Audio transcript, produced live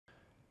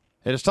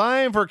It is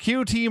time for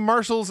QT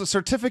Marshall's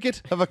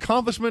certificate of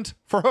accomplishment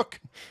for Hook.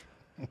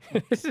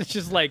 This is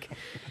just like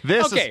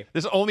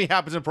this only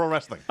happens in pro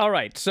wrestling. All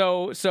right,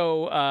 so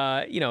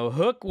you know,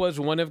 Hook was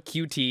one of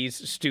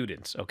QT's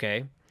students,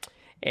 okay,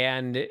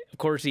 and of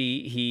course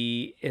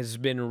he has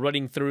been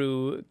running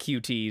through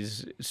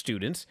QT's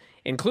students,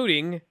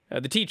 including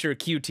the teacher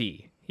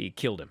QT. He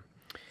killed him,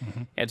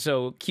 and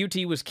so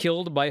QT was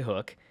killed by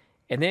Hook,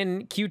 and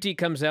then QT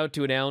comes out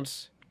to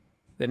announce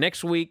that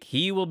next week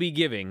he will be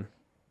giving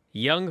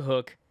young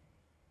Hook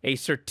a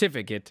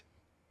certificate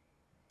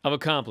of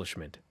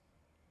accomplishment.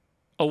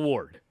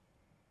 Award,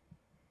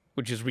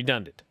 which is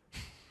redundant.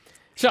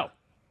 So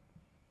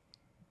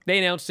they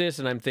announced this,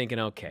 and I'm thinking,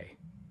 okay,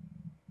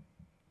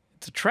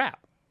 it's a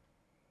trap.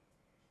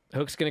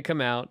 Hook's going to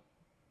come out.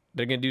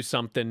 They're going to do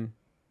something,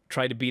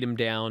 try to beat him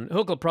down.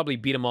 Hook will probably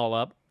beat them all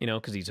up, you know,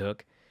 because he's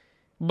Hook.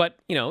 But,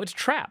 you know, it's a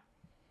trap,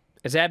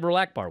 as Admiral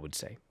Akbar would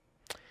say.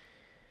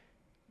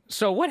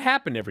 So what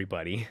happened,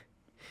 everybody,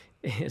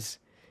 is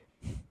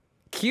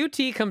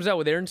QT comes out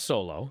with Aaron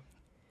Solo,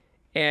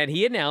 and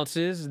he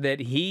announces that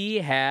he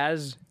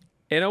has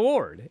an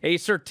award, a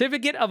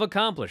certificate of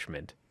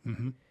accomplishment,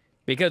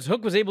 because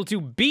Hook was able to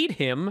beat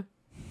him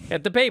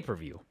at the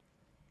pay-per-view.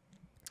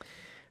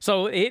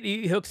 So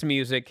he Hook's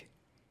music.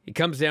 He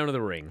comes down to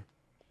the ring,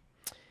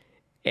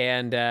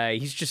 and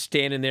he's just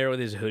standing there with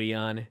his hoodie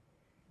on,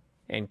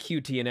 and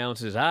QT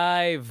announces,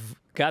 "I've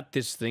got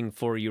this thing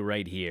for you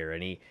right here,"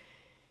 and he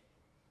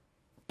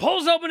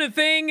pulls open a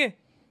thing,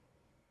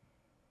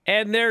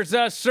 and there's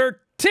a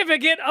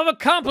certificate of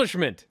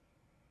accomplishment.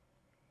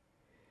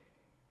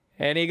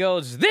 And he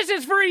goes, "This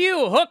is for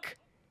you, Hook."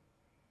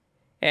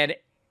 And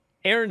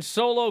Aaron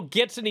Solo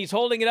gets it, and he's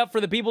holding it up for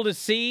the people to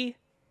see.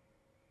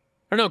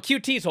 Or no,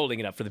 QT's holding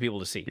it up for the people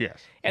to see.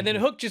 Yes. And then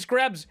Hook just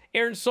grabs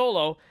Aaron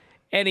Solo,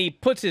 and he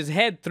puts his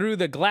head through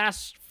the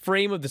glass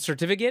frame of the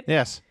certificate.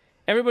 Yes.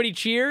 Everybody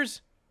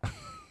cheers,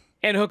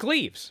 and Hook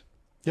leaves.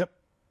 Yep.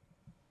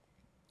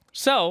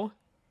 So,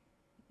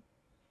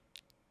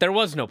 there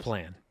was no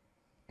plan.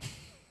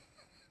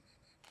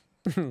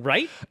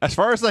 Right? As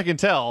far as I can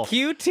tell,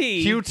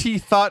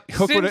 QT thought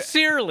Hook would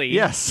sincerely,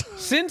 yes,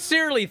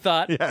 sincerely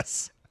thought,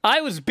 yes,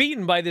 I was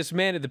beaten by this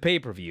man at the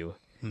pay-per-view.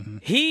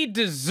 He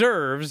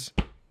deserves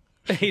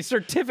a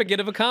certificate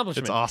of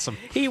accomplishment. It's awesome.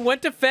 He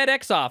went to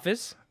FedEx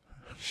office.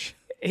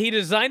 He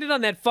designed it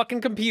on that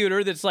fucking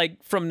computer that's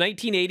like from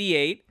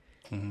 1988.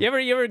 You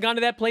ever gone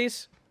to that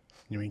place?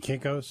 You mean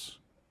Kinko's?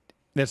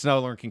 It's now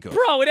learned Kinko's.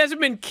 Bro, it hasn't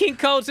been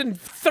Kinko's in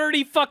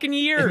 30 fucking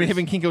years. It may have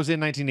been Kinko's in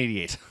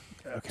 1988.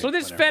 Okay, So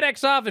this whatever.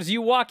 FedEx office,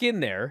 you walk in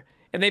there,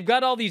 and they've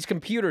got all these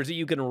computers that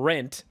you can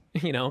rent,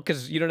 you know,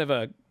 because you don't have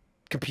a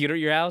computer at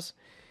your house,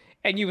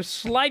 and you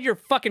slide your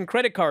fucking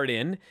credit card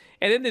in,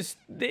 and then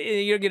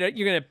you're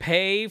gonna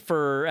pay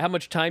for how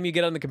much time you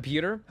get on the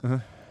computer.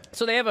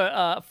 So they have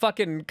a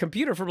fucking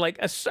computer from like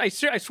I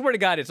swear to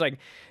God, it's like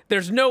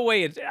there's no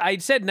way. I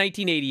said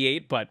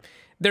 1988, but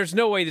there's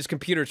no way this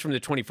computer is from the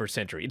 21st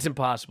century. It's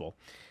impossible.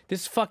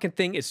 This fucking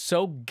thing is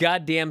so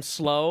goddamn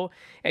slow,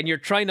 and you're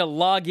trying to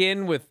log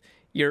in with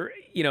your,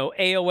 you know,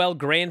 AOL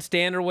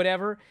Grandstand or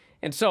whatever.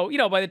 And so, you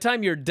know, by the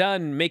time you're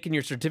done making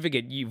your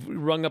certificate, you've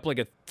rung up like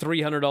a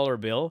 $300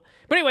 bill.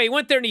 But anyway, he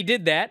went there and he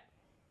did that.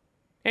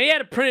 And he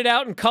had it printed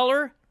out in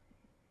color,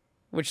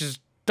 which is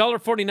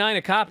 $1.49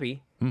 a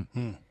copy.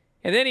 And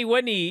then he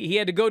went and he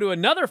had to go to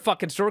another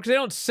fucking store because they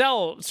don't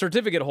sell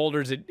certificate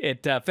holders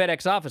at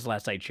FedEx office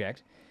last I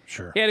checked.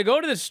 Sure. He had to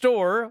go to the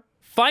store,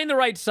 find the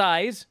right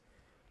size,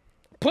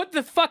 put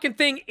the fucking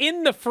thing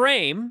in the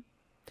frame.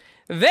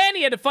 Then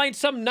he had to find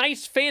some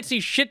nice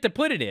fancy shit to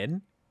put it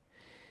in.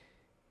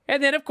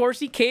 And then, of course,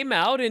 he came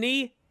out and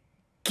he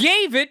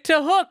gave it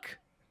to Hook.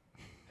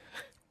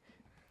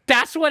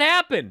 That's what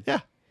happened. Yeah.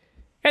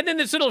 And then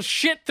this little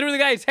shit threw the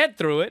guy's head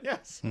through it.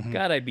 Yes.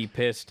 God, I'd be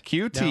pissed.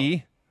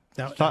 QT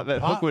thought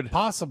that Hook would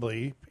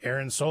possibly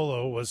Aaron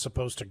Solo was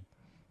supposed to,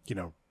 you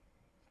know,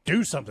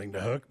 do something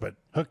to Hook, but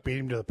Hook beat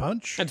him to the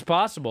punch. It's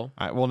possible.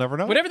 We'll never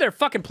know. Whatever their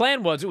fucking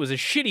plan was, it was a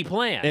shitty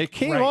plan. It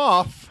came Right.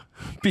 off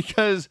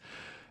because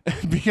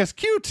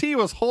QT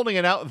was holding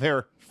it out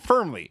there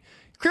firmly.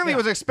 Clearly, he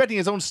was expecting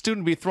his own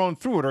student to be thrown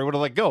through it, or he would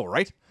have let go,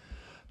 right?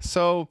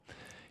 So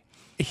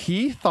I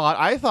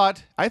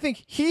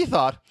think he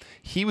thought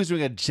he was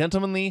doing a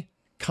gentlemanly,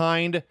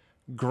 kind,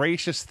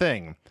 gracious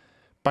thing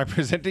by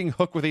presenting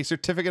Hook with a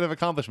certificate of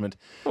accomplishment.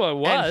 Well, it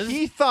was. And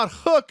he thought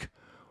Hook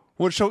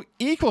would show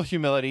equal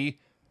humility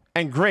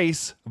and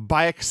grace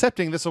by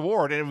accepting this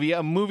award, and it would be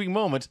a moving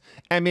moment,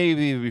 and maybe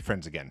they'd be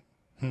friends again.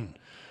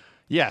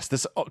 Yes,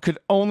 this could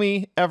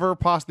only ever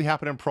possibly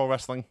happen in pro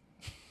wrestling.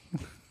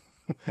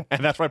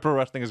 And that's why pro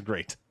wrestling is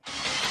great.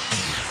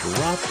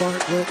 Rob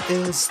Bartlett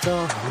is the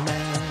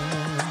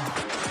man.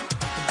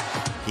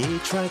 He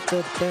tried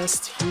the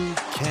best he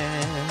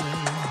can.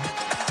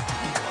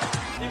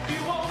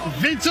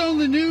 Vince on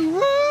the new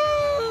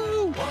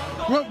woo!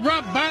 What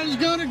Rob Bartlett's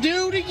gonna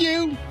do to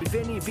you?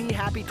 Vinny V,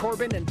 Happy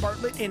Corbin, and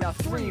Bartlett in a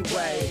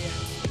three-way.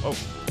 Oh.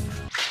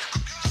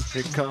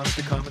 Here comes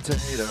the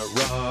commentator,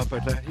 Rob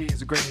Bartlett.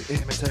 He's a great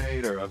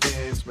imitator of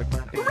Vince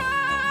McMahon.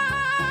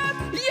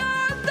 Rob,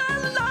 you're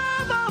the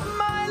love of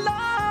my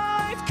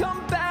life.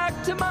 Come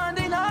back to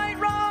Monday Night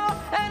Raw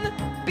and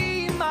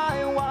be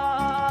my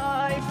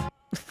wife.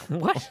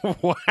 What?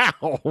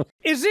 Wow.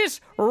 Is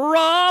this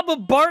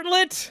Rob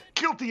Bartlett?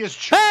 Guilty as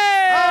Hey!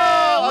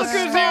 Oh, look a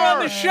who's here star.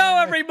 on the show,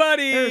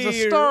 everybody! There's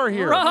a star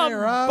here. Rob, Hey,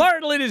 Rob.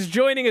 Bartlett is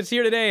joining us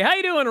here today. How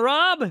you doing,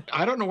 Rob?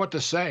 I don't know what to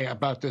say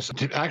about this.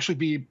 To actually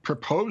be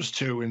proposed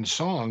to in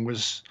song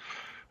was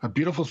a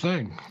beautiful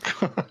thing.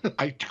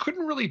 I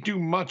couldn't really do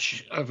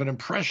much of an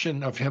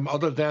impression of him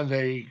other than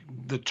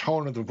the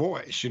tone of the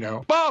voice, you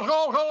know. Monday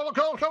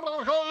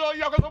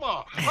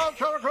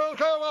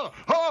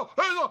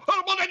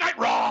Night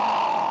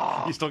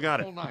Raw! You still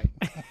got it. All night.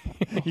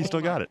 You still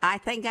got it. I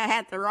think I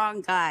had the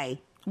wrong guy.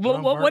 Well,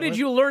 Rob what did Bartlett?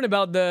 you learn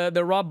about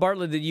the Rob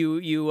Bartlett that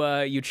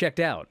you checked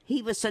out?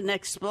 He was an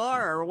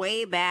explorer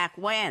way back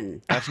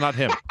when. That's not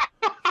him.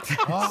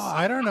 Oh,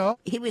 I don't know.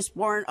 He was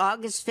born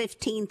August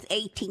 15th,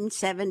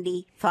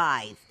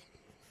 1875,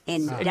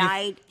 and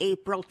died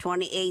April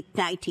 28th,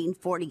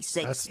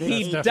 1946. That's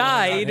He definitely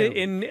died not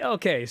him.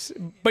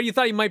 but you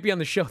thought he might be on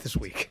the show this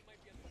week.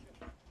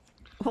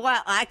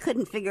 Well, I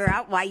couldn't figure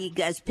out why you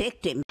guys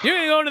picked him. You're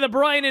going to go to the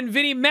Bryan and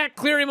Vinny Matt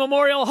Cleary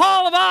Memorial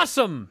Hall of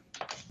Awesome.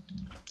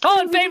 All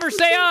in favor,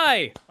 say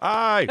aye.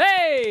 Aye.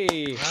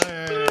 Hey.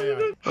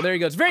 Hey. Well, there you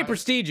go. It's very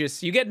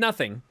prestigious. You get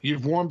nothing.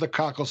 You've warmed the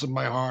cockles of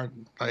my heart.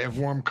 I have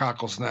warm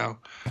cockles now,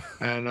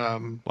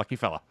 and Lucky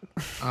fella.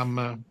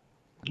 I'm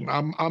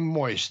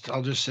moist.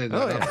 I'll just say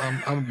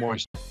that. I'm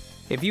moist.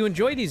 If you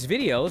enjoy these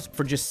videos,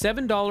 for just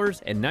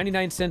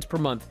 $7.99 per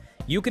month,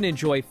 you can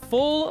enjoy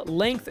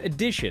full-length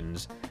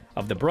editions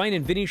of The Bryan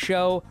and Vinny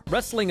Show,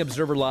 Wrestling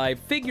Observer Live,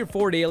 Figure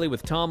 4 Daily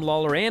with Tom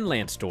Lawler and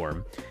Lance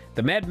Storm,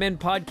 the Mad Men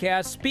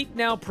Podcast, Speak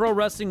Now Pro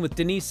Wrestling with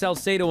Denise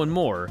Salcedo, and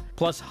more,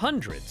 plus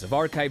hundreds of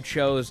archived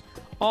shows,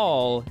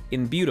 all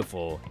in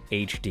beautiful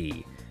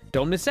HD.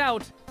 Don't miss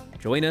out.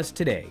 Join us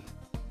today.